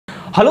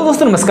Hello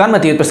दोस्तों, नमस्कार। मैं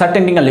तेज प्रसाद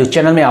टेक्निकल न्यूज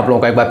चैनल में आप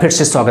लोगों का एक बार फिर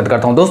से स्वागत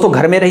करता हूं। दोस्तों,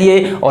 घर में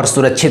रहिए और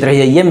सुरक्षित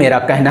रहिए, ये मेरा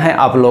कहना है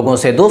आप लोगों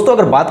से। दोस्तों,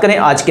 अगर बात करें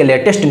आज के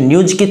लेटेस्ट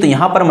न्यूज की, तो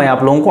यहां पर मैं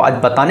आप लोगों को आज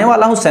बताने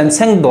वाला हूं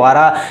सैमसंग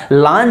द्वारा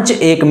लॉन्च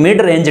एक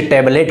मिड रेंज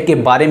टैबलेट के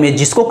बारे में,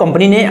 जिसको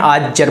कंपनी ने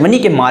आज जर्मनी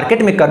के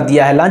मार्केट में कर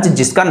दिया है लॉन्च,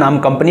 जिसका नाम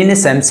कंपनी ने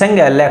Samsung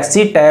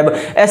Galaxy tab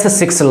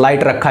S6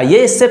 light रखा। ये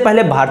इससे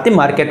पहले भारतीय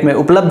मार्केट में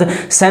उपलब्ध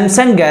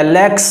सैमसंग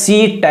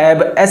गैलेक्सी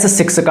टैब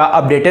S6 का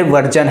अपडेटेड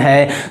वर्जन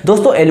है।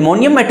 दोस्तों,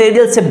 एल्युमिनियम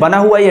मटेरियल से बना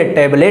हुआ यह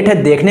टैबलेट है,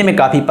 देखने में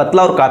काफी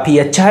पतला और काफी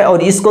अच्छा है,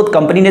 और इसको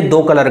कंपनी ने दो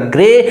कलर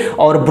ग्रे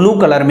और ब्लू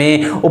कलर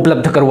में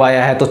उपलब्ध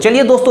करवाया है। तो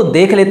चलिए दोस्तों,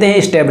 देख लेते हैं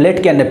इस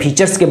टैबलेट के अन्य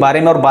फीचर्स के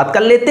बारे में और बात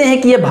कर लेते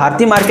हैं कि यह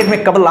भारतीय मार्केट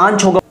में कब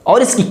लॉन्च होगा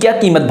और इसकी क्या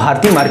कीमत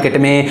भारतीय मार्केट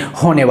में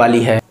होने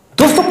वाली है।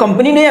 दोस्तों,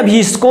 कंपनी ने अभी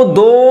इसको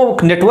दो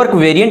नेटवर्क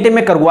वेरिएंट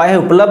में करवाया है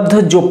उपलब्ध।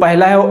 जो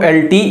पहला है वो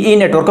LTE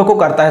नेटवर्क को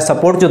करता है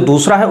सपोर्ट, जो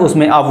दूसरा है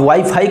उसमें आप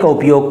वाईफाई का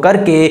उपयोग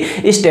करके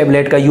इस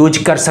टैबलेट का यूज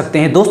कर सकते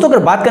हैं। दोस्तों, अगर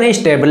बात करें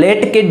इस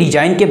टैबलेट के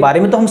डिजाइन के बारे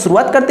में, तो हम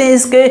शुरुआत करते हैं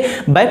इसके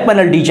बैक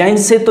पैनल डिजाइन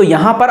से। तो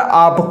यहाँ पर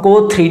आपको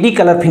 3D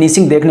कलर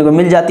फिनिशिंग देखने को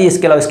मिल जाती है।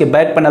 इसके अलावा इसके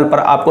बैक पैनल पर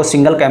आपको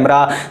सिंगल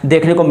कैमरा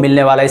देखने को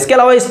मिलने वाला है। इसके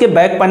अलावा इसके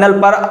बैक पैनल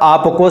पर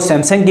आपको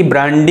सैमसंग की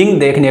ब्रांडिंग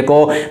देखने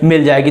को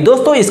मिल जाएगी।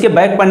 दोस्तों, इसके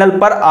बैक पैनल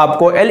पर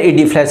आपको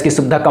LED फ्लैश की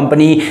सुविधा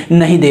कंपनी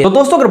नहीं दे। तो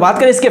दोस्तों, अगर बात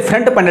करें इसके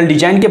फ्रंट पैनल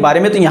डिजाइन के बारे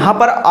में, तो यहां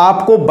पर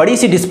आपको बड़ी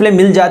सी डिस्प्ले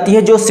मिल जाती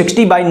है जो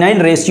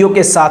 60:9 रेशियो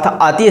के साथ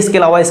आती है। इसके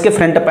अलावा इसके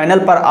फ्रंट पैनल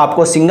पर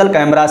आपको सिंगल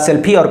कैमरा,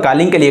 सेल्फी और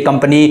कॉलिंग के लिए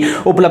कंपनी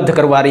उपलब्ध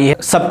करवा रही है।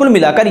 सब कुल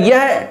मिलाकर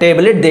यह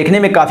टैबलेट देखने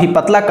में काफी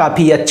पतला,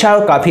 काफी अच्छा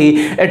और काफी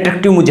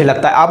अट्रैक्टिव मुझे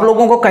लगता है। आप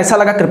लोगों को कैसा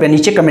लगा कृपया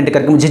नीचे कमेंट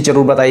करके मुझे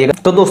जरूर बताइएगा।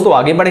 तो दोस्तों,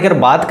 आगे बढ़कर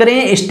बात करें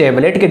इस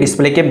टैबलेट के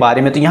डिस्प्ले के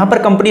बारे में, तो यहां पर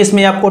कंपनी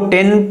इसमें आपको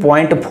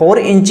 10.4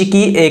 इंच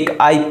की एक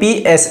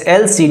IPS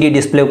LCD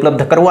डिस्प्ले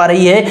उपलब्ध करवा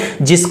रही है,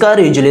 जिसका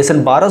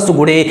रेजोल्यूशन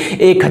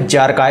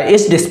 1200x1000 का है।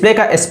 इस डिस्प्ले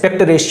का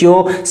एस्पेक्ट रेशियो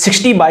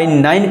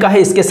 60:9 का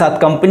है। इसके साथ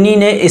कंपनी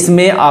ने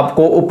इसमें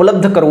आपको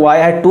उपलब्ध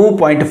करवाया है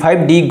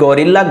 2.5D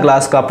गोरिल्ला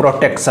ग्लास का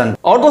प्रोटेक्शन।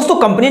 और दोस्तों,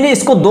 कंपनी ने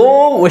इसको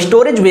दो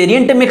स्टोरेज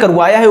वेरिएंट में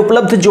करवाया है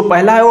उपलब्ध। जो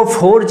पहला है वो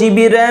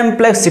 4GB RAM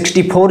plus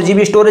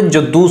 64GB storage,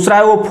 जो दूसरा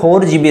है वो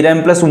 4GB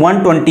RAM plus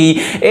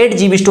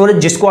 128GB storage,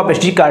 जिसको आप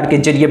SD कार्ड के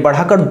जरिए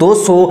बढ़ाकर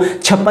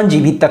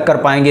 256GB तक कर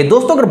पाएंगे।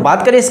 दोस्तों, अगर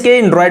बात करें इसके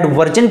एंड्रॉइड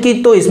वर्जन की,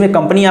 तो इसमें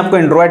कंपनी आपको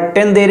एंड्रॉइड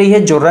 10 दे रही है,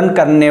 जो रन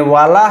करने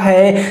वाला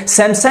है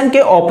सैमसंग के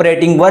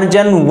ऑपरेटिंग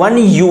वर्जन One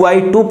UI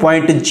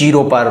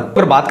 2.0 पर।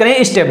 अगर बात करें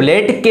इस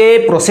टैबलेट के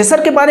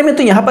प्रोसेसर के बारे में,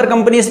 तो यहां पर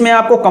कंपनी इसमें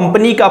आपको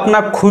कंपनी का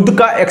अपना खुद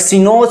का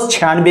Exynos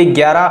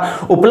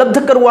 9611 उपलब्ध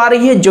करवा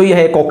रही है, जो यह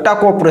एक ऑक्टा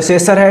कोर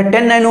प्रोसेसर है।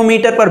 10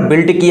 नैनोमीटर पर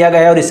बिल्ड किया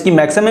गया है और इसकी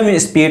मैक्सिमम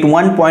स्पीड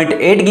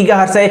 1.8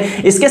 गीगाहर्ट्ज है।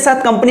 इसके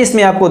साथ कंपनी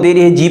इसमें आपको दे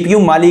रही है GPU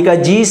मालिका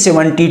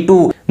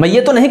G72। मैं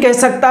ये तो नहीं कह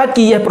सकता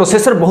कि यह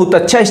प्रोसेसर बहुत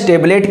अच्छा इस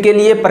टैबलेट के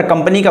लिए, पर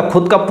कंपनी का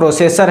खुद का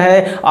प्रोसेसर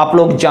है। आप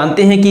लोग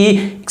जानते हैं कि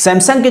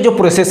सैमसंग के जो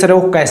प्रोसेसर है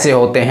वो कैसे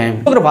होते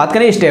हैं। तो अगर बात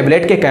करें इस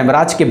टैबलेट के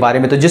कैमराज के बारे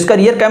में, तो जिसका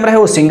रियर कैमरा है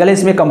वो सिंगल है।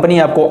 इसमें कंपनी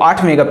आपको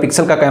 8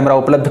 मेगापिक्सल का कैमरा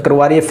उपलब्ध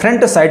करवा रही है।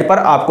 फ्रंट साइड पर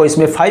आपको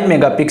इसमें 5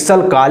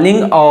 मेगापिक्सल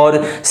कॉलिंग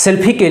और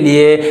सेल्फी के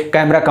लिए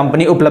कैमरा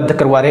कंपनी उपलब्ध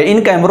करवा रही है।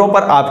 इन कैमरों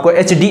पर आपको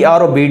HDR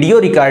और वीडियो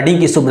रिकॉर्डिंग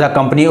की सुविधा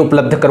कंपनी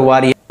उपलब्ध करवा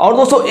रही है। और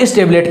दोस्तों, इस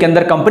टैबलेट के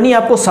अंदर कंपनी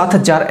आपको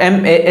 7000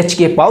 mAh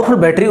की पावरफुल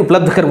बैटरी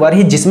उपलब्ध करवा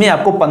रही है, जिसमें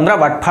आपको 15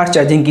 वाट फास्ट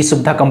चार्जिंग की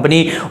सुविधा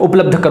कंपनी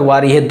उपलब्ध करवा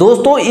रही है।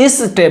 दोस्तों,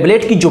 इस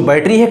टैबलेट की जो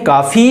बैटरी है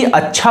काफी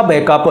अच्छा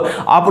बैकअप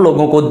आप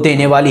लोगों को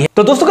देने वाली है।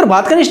 तो दोस्तों, अगर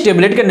बात करें इस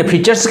टैबलेट के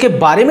फीचर्स के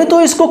बारे में,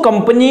 तो इसको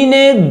कंपनी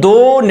ने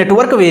दो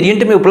नेटवर्क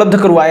वेरिएंट में उपलब्ध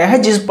करवाया है।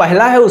 जिस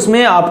पहला है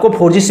उसमें आपको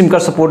 4G सिम का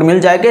सपोर्ट मिल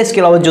जाएगा।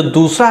 इसके अलावा जो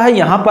दूसरा है,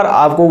 यहां पर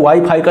आपको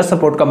वाईफाई का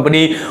सपोर्ट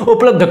कंपनी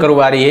उपलब्ध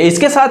करवा रही है।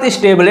 इसके साथ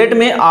इस टैबलेट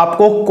में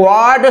आपको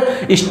क्वाड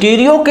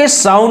स्टीरियो के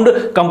साउंड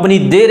कंपनी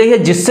दे रही है,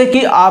 जिससे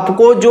कि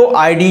आपको जो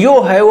ऑडियो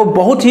है वो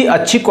बहुत ही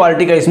अच्छी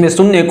क्वालिटी का इसमें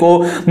सुनने को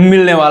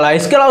मिलने वाला है।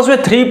 इसके अलावा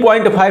उसमें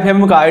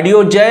 3.5mm का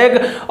ऑडियो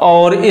जैक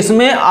और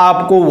इसमें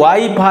आपको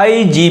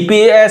वाईफाई,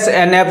 GPS,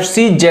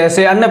 NFC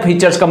जैसे अन्य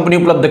फीचर्स कंपनी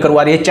उपलब्ध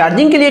करवा रही है।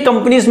 चार्जिंग के लिए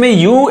कंपनी इसमें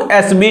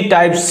USB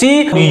Type-C,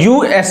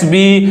 USB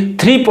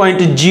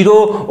 3.0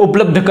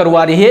 उपलब्ध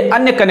करवा रही है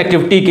अन्य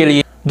कनेक्टिविटी के लिए।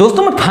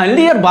 दोस्तों, मैं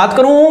फाइनली यार बात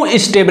करूं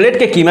इस टैबलेट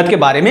के कीमत के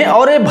बारे में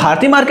और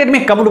भारतीय मार्केट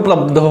में कब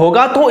उपलब्ध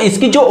होगा, तो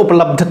इसकी जो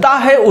उपलब्धता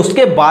है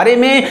उसके बारे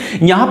में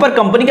यहां पर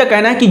कंपनी का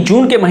कहना है कि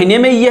जून के महीने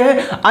में यह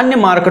अन्य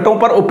मार्केटों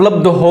पर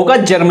उपलब्ध होगा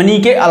जर्मनी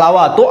के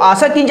अलावा। तो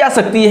आशा की जा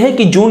सकती है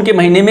कि जून के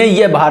महीने में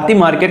यह भारतीय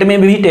मार्केट में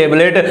भी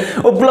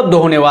टैबलेट उपलब्ध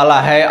होने वाला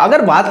है।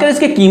 अगर बात करें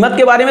इसके कीमत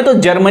के बारे में, तो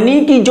जर्मनी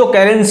की जो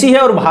करेंसी है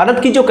और भारत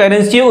की जो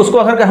करेंसी है उसको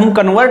अगर हम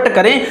कन्वर्ट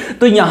करें,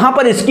 तो यहां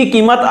पर इसकी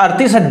कीमत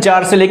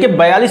 38,000 से लेकर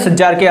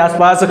 42,000 के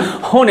आसपास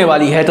होने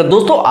वाली है। तो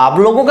दोस्तों आप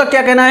लोगों का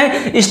क्या कहना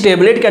है इस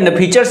टैबलेट के अन्य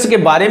फीचर्स के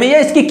बारे में या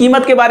इसकी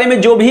कीमत के बारे में,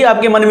 जो भी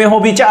आपके मन में हो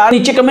विचार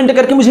नीचे कमेंट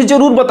करके मुझे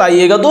जरूर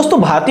बताइएगा। दोस्तों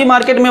भारतीय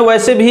मार्केट में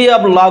वैसे भी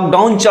अब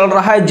लॉकडाउन चल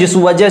रहा है, जिस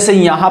वजह से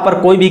यहां पर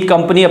कोई भी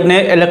कंपनी अपने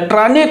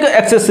इलेक्ट्रॉनिक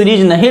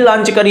एक्सेसरीज नहीं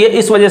लॉन्च करी है।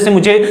 इस वजह से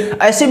मुझे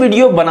ऐसे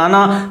वीडियो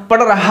बनाना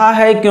पड़ रहा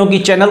है, क्योंकि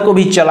चैनल को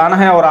भी चलाना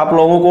है और आप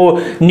लोगों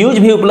को न्यूज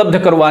भी उपलब्ध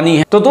करवानी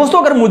है। तो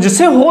दोस्तों अगर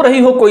मुझसे हो रही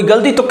हो कोई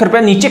गलती तो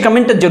कृपया नीचे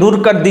कमेंट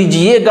जरूर कर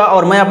दीजिएगा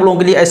और मैं आप लोगों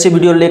के लिए ऐसे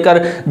वीडियो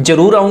लेकर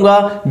जरूर आऊंगा।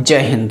 जय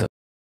हिंद।